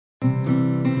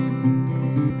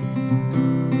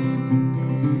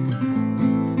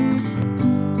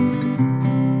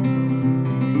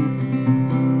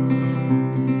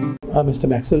Mr.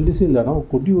 Maxwell de Silva, now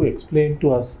could you explain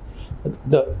to us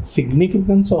the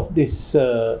significance of this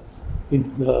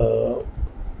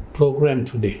program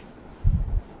today?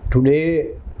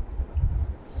 Today,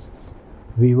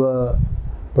 we were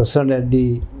present at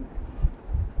the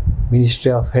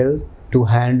Ministry of Health to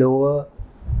hand over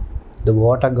the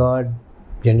water guard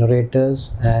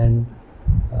generators and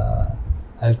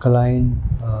alkaline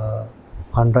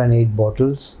 108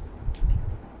 bottles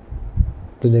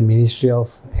to the Ministry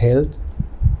of Health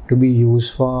to be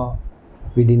used for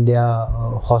within their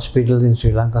hospitals in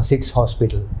Sri Lanka, 6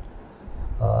 hospitals.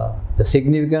 The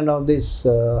significance of this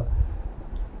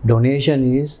donation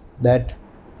is that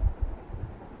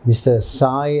Mr.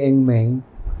 Tsai Ing-meng,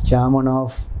 chairman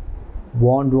of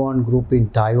Wanniarachchi Group in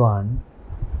Taiwan,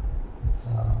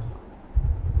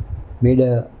 made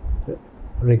a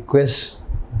request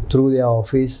through their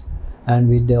office and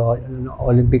with the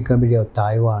Olympic Committee of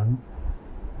Taiwan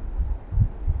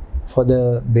for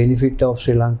the benefit of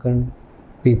Sri Lankan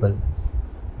people.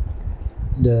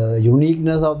 The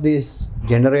uniqueness of this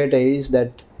generator is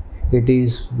that it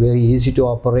is very easy to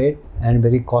operate and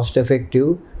very cost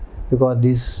effective, because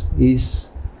this is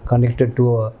connected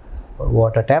to a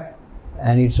water tap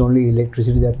and it's only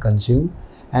electricity that consumes,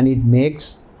 and it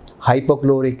makes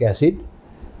hypochloric acid,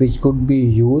 which could be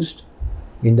used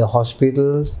in the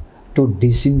hospitals to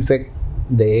disinfect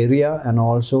the area and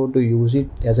also to use it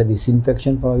as a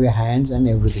disinfection for your hands and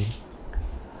everything.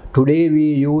 Today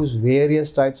we use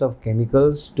various types of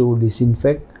chemicals to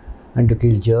disinfect and to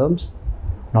kill germs,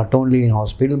 not only in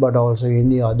hospital but also in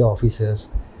the other offices,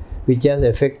 which has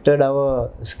affected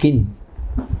our skin.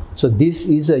 So this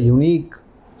is a unique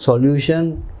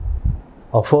solution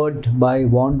offered by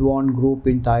Wanniarachchi Group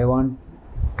in Taiwan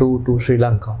to Sri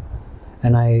Lanka.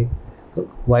 And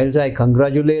whilst I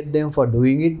congratulate them for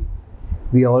doing it,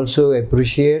 we also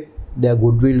appreciate their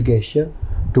goodwill gesture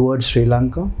towards Sri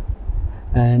Lanka.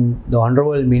 And the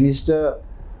Honorable Minister,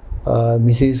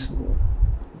 Mrs.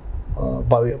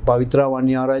 Pavithra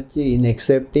Wanniarachchi, in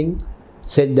accepting,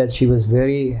 said that she was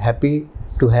very happy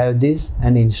to have this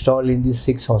and install in these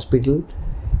 6 hospitals,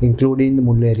 including the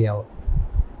Mull area.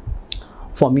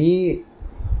 For me,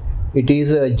 it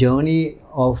is a journey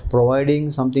of providing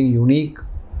something unique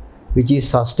which is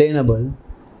sustainable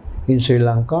in Sri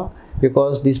Lanka,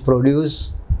 because this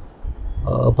produces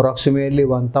approximately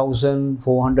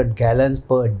 1,400 gallons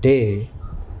per day.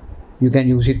 You can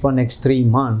use it for next 3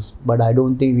 months, but I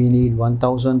don't think we need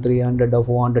 1,300 or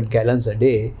 400 gallons a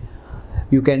day.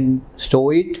 You can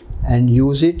store it and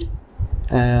use it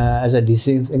as a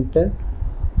disinfectant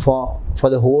for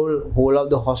the whole of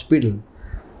the hospital.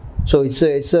 So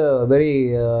it's a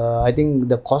very I think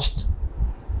the cost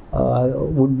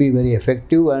would be very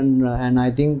effective, and I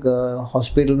think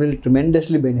hospital will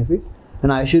tremendously benefit,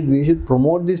 and we should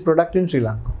promote this product in Sri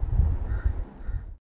Lanka.